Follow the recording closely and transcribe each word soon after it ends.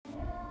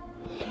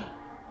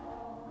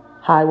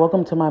Hi,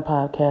 welcome to my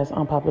podcast,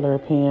 Unpopular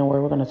Opinion,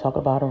 where we're going to talk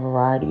about a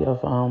variety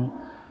of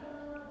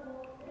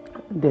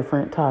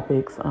different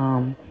topics.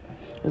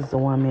 This is a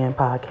one-man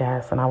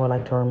podcast, and I would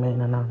like to remain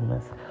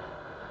anonymous.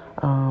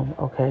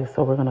 Okay,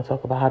 so we're going to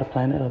talk about how the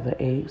Planet of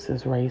the Apes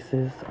is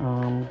racist.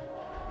 I'm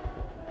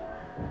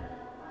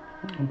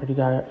pretty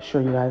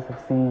sure you guys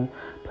have seen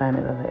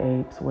Planet of the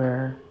Apes,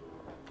 where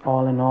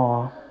all in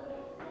all,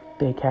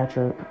 they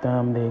capture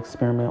them, they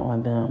experiment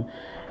on them,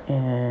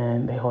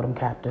 and they hold them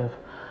captive.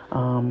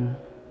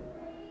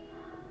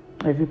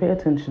 If you pay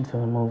attention to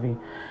the movie,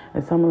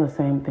 it's some of the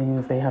same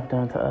things they have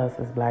done to us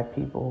as black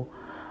people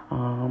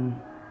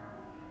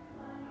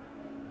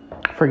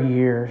for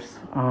years.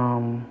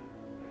 And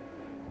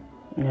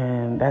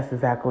that's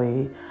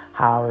exactly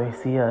how they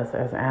see us,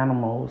 as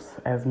animals,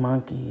 as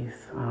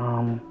monkeys.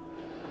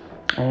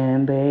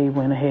 And they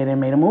went ahead and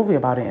made a movie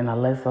about it. And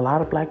there's a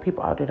lot of black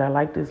people out there that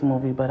like this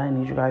movie, but I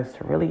need you guys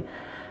to really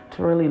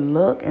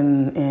look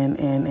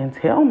and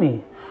tell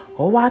me.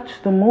 Go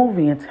watch the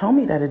movie and tell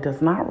me that it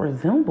does not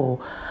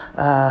resemble,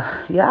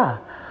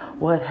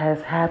 what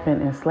has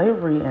happened in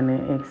slavery and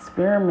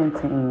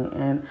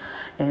experimenting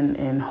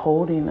and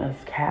holding us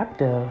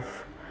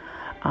captive,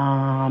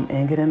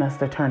 and getting us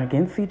to turn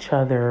against each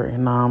other,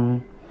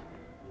 and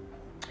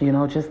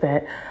just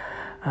that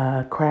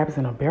crabs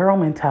in a barrel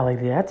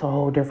mentality. That's a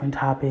whole different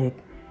topic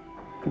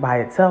by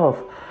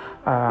itself.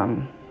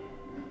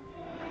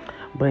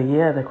 But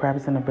yeah, the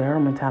crabs in the barrel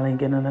mentality,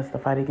 getting us to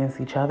fight against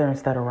each other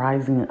instead of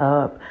rising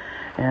up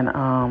and,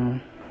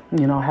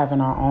 having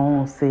our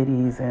own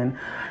cities and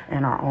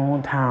our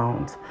own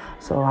towns.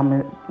 So I'm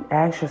going to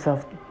ask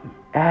yourself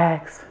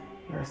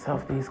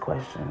these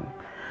questions.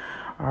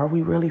 Are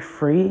we really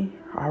free?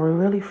 Are we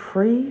really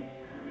free?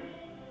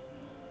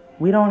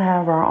 We don't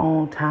have our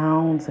own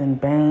towns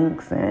and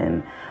banks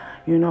and,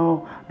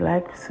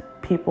 black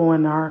people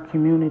in our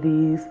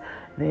communities.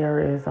 There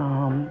is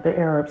the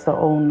Arabs that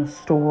own the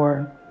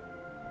store,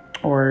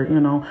 or,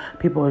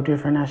 people of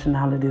different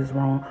nationalities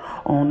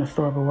own the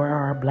store. But where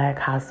are our black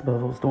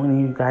hospitals? Do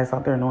any of you guys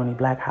out there know any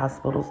black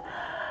hospitals?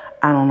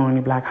 I don't know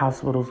any black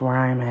hospitals where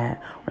I'm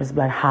at. Where's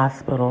black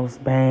hospitals,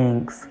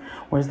 banks?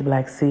 Where's the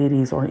black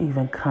cities or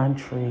even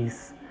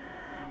countries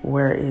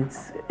where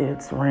it's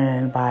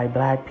ran by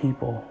black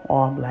people,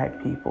 all black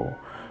people?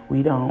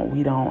 We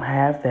don't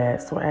have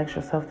that. So ask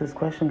yourself this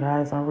question,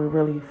 guys: are we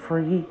really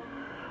free,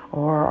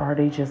 or are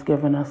they just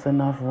giving us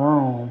enough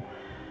room?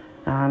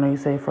 Now, I know you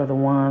say for the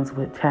ones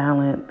with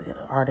talent,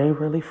 are they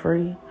really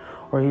free,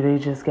 or do they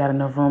just got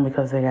enough room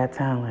because they got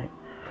talent,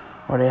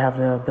 or they have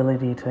the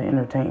ability to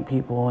entertain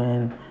people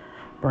and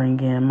bring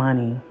in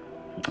money?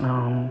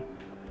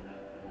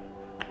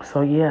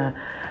 So yeah,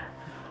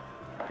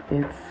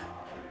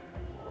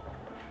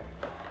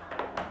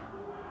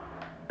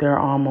 they're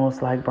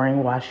almost like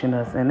brainwashing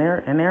us, and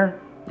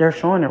they're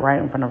showing it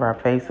right in front of our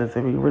faces.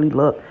 If we really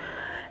look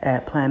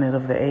at Planet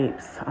of the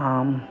Apes,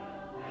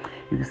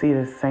 you can see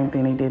the same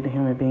thing they did to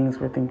human beings.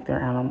 They think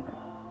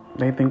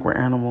we're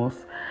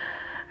animals.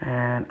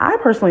 And I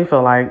personally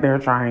feel like they're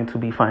trying to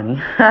be funny.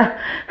 I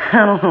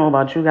don't know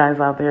about you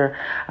guys out there.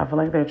 I feel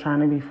like they're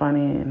trying to be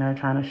funny, and they're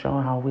trying to show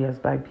how we as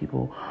black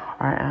people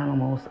are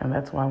animals, and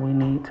that's why we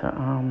need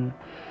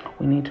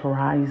to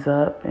rise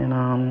up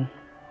and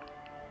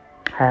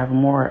have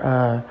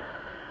more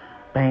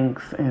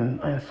banks and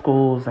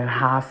schools and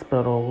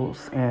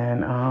hospitals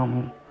and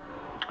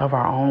of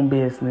our own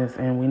business.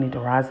 And we need to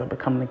rise up and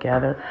come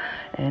together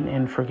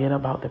and forget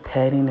about the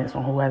pettiness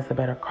on who has the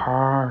better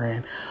car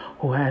and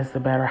who has the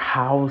better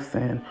house,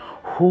 and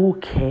who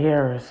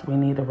cares. We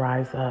need to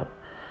rise up.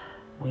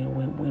 We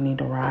need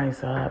to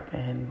rise up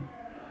and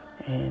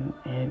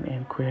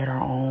create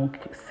our own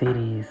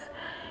cities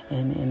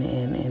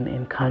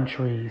and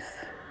countries,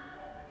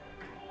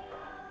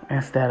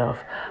 instead of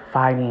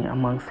fighting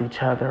amongst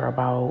each other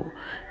about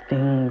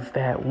things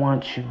that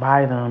once you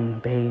buy them,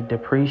 they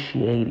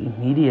depreciate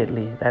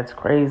immediately. That's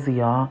crazy,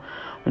 y'all.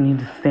 We need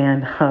to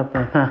stand up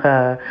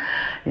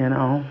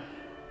and,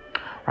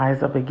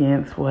 rise up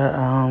against what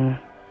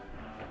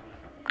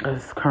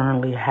is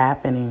currently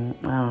happening.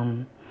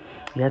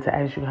 You have to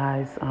ask you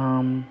guys,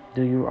 are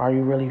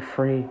you really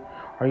free?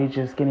 Are you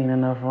just getting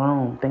enough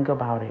room? Think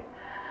about it.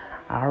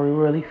 Are we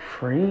really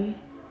free?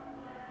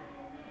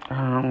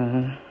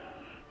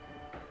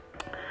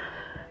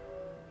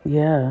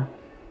 Yeah.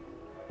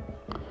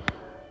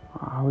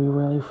 Are we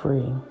really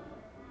free?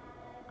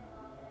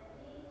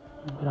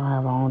 We don't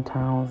have our own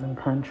towns and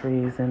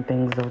countries and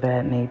things of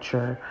that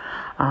nature.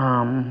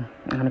 And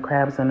the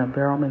crabs in a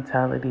barrel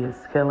mentality is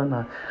killing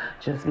us.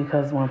 Just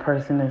because one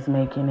person is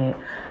making it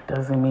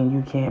doesn't mean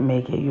you can't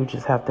make it. You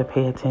just have to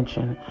pay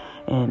attention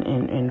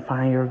and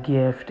find your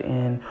gift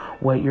and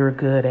what you're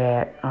good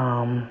at,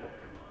 and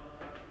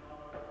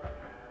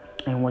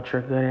what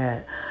you're good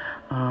at.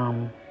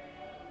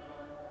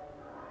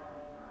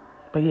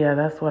 But yeah,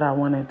 that's what I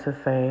wanted to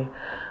say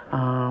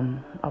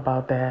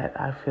about that.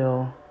 I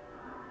feel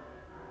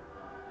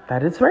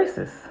that it's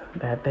racist,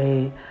 that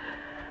they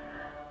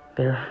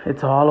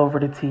It's all over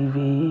the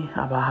TV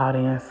about how they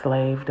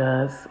enslaved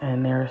us,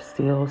 and they're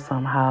still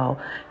somehow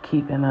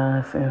keeping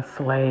us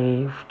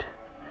enslaved.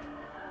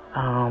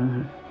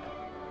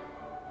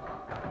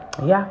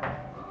 Yeah.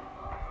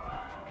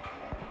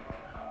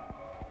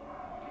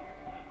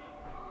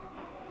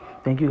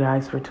 Thank you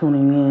guys for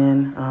tuning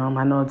in.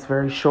 I know it's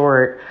very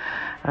short,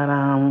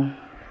 and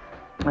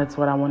that's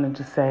what I wanted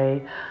to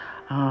say.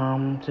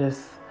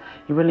 Just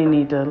you really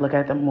need to look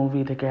at the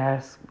movie to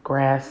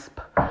grasp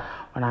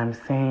what I'm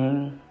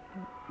saying.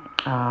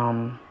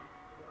 And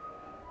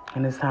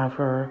it's time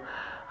for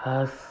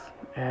us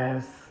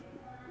as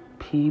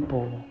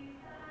people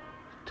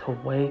to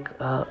wake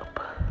up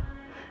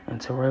and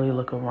to really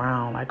look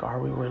around. Like, are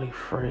we really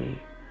free?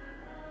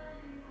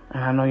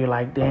 And I know you're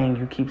like, dang,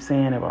 you keep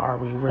saying it, but are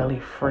we really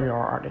free, or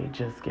are they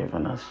just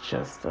giving us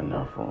just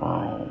enough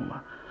room?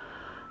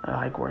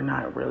 Like, we're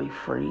not really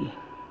free.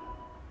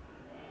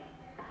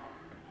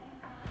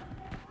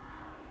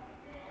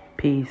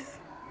 Peace.